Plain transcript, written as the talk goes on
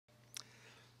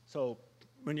So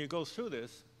when you go through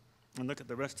this and look at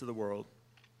the rest of the world,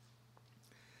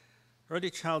 early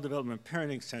child development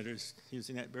parenting centers,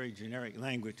 using that very generic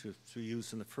language which we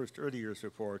used in the first early years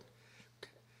report,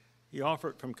 you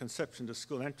offer it from conception to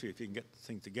school entry if you can get the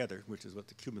thing together, which is what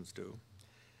the Cubans do.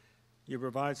 You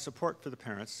provide support for the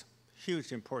parents,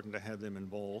 hugely important to have them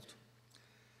involved.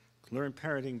 Learn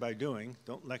parenting by doing,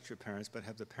 don't lecture parents, but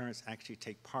have the parents actually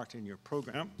take part in your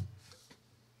program,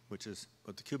 which is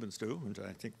what the Cubans do, and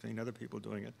I think many other people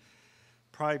doing it.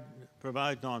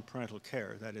 Provide non-parental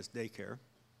care, that is daycare,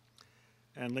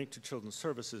 and link to children's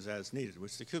services as needed,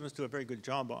 which the Cubans do a very good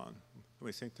job on.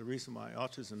 We think the reason why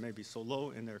autism may be so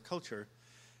low in their culture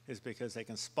is because they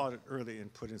can spot it early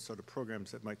and put in sort of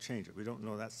programs that might change it. We don't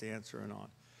know that's the answer or not.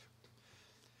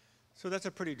 So that's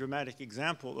a pretty dramatic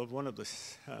example of one of the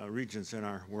regions in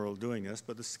our world doing this,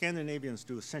 but the Scandinavians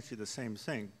do essentially the same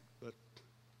thing.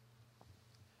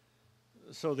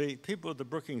 So the people at the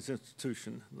Brookings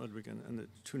Institution, Ludwig and the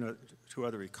two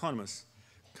other economists,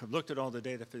 have looked at all the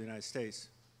data for the United States.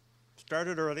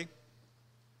 Started early,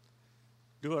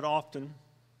 do it often,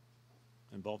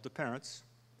 involve the parents,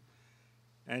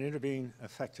 and intervene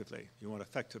effectively. You want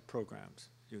effective programs.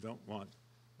 You don't want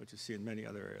what you see in many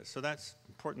other areas. So that's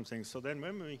important things. So then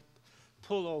when we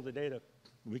pull all the data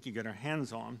we can get our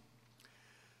hands on,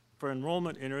 for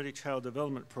enrollment in early child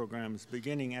development programs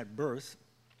beginning at birth,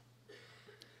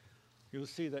 you'll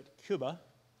see that Cuba,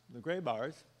 the gray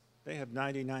bars, they have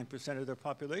 99% of their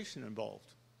population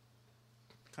involved.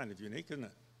 Kind of unique, isn't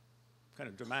it? Kind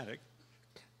of dramatic.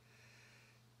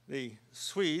 The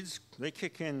Swedes, they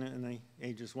kick in the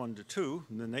ages 1 to 2,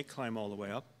 and then they climb all the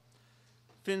way up.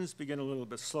 Finns begin a little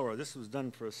bit slower. This was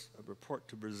done for a report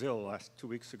to Brazil 2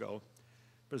 weeks ago.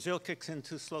 Brazil kicks in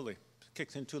too slowly,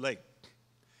 kicks in too late.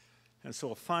 And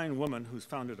so a fine woman who's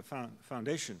founded a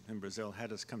foundation in Brazil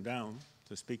had us come down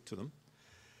to speak to them.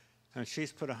 And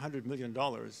she's put $100 million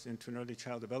into an early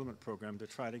child development program to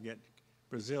try to get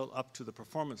Brazil up to the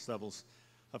performance levels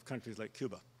of countries like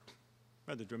Cuba.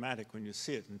 Rather dramatic when you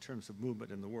see it in terms of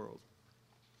movement in the world.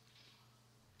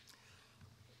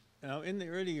 Now, in the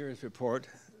early years report,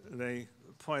 they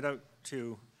point out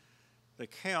to the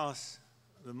chaos,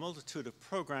 the multitude of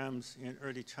programs in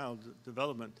early child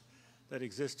development that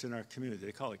exist in our community.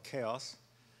 They call it chaos.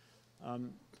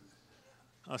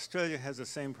 Australia has the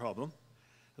same problem,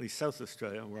 at least South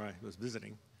Australia, where I was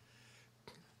visiting.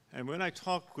 And when I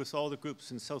talked with all the groups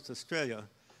in South Australia,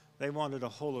 they wanted a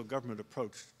whole-of-government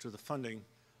approach to the funding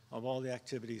of all the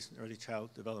activities in early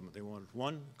child development. They wanted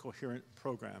one coherent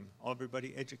program,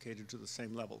 everybody educated to the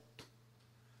same level.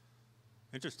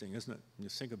 Interesting, isn't it, when you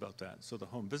think about that? So the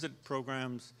home visit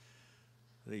programs,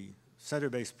 the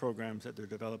center-based programs that they're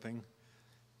developing,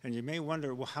 and you may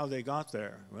wonder, well, how they got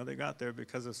there. Well, they got there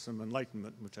because of some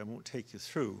enlightenment, which I won't take you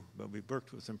through, but we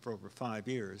worked with them for over 5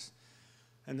 years.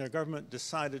 And their government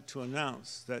decided to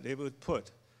announce that it would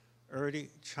put early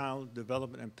child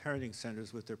development and parenting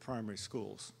centers with their primary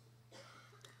schools.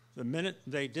 The minute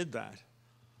they did that,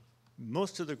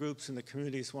 most of the groups in the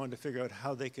communities wanted to figure out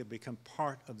how they could become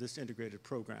part of this integrated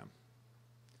program.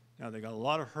 Now, they got a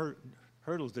lot of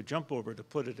hurdles to jump over to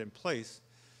put it in place,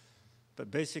 but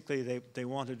basically they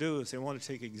want to do is they want to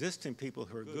take existing people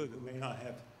who are good, who may not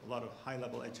have a lot of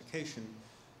high-level education,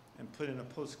 and put in a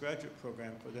postgraduate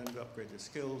program for them to upgrade their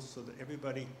skills so that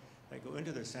everybody that go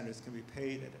into their centers can be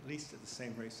paid at least at the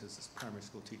same rates as primary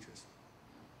school teachers.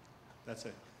 That's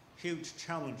a huge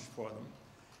challenge for them.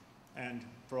 And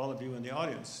for all of you in the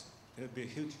audience, it would be a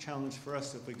huge challenge for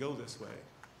us if we go this way.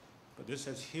 But this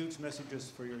has huge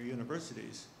messages for your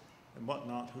universities and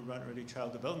whatnot who run early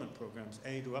child development programs.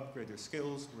 A, to upgrade their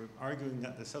skills. We're arguing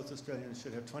that the South Australians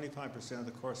should have 25% of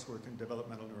the coursework in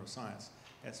developmental neuroscience.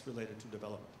 That's related to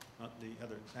development, not the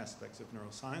other aspects of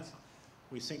neuroscience.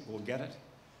 We think we'll get it.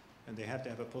 And they have to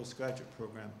have a postgraduate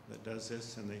program that does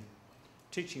this. And the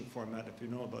teaching format, if you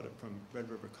know about it, from Red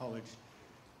River College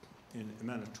in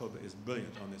Manitoba is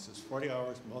brilliant on this. It's 40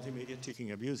 hours multimedia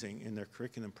teaching of using in their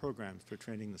curriculum programs for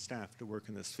training the staff to work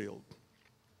in this field.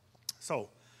 So,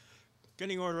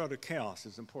 getting order out of chaos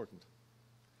is important.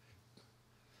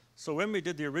 So when we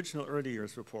did the original early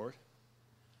years report,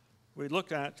 we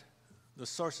looked at the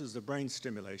sources of brain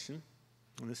stimulation,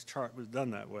 and this chart was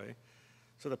done that way.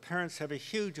 So the parents have a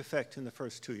huge effect in the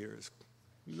first 2 years.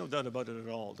 No doubt about it at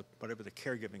all, whatever the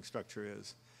caregiving structure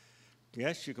is.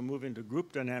 Yes, you can move into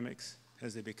group dynamics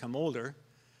as they become older,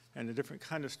 and a different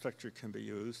kind of structure can be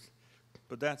used,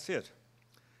 but that's it.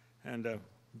 And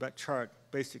that chart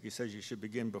basically says you should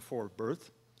begin before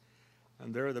birth,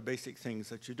 and there are the basic things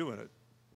that you do in it.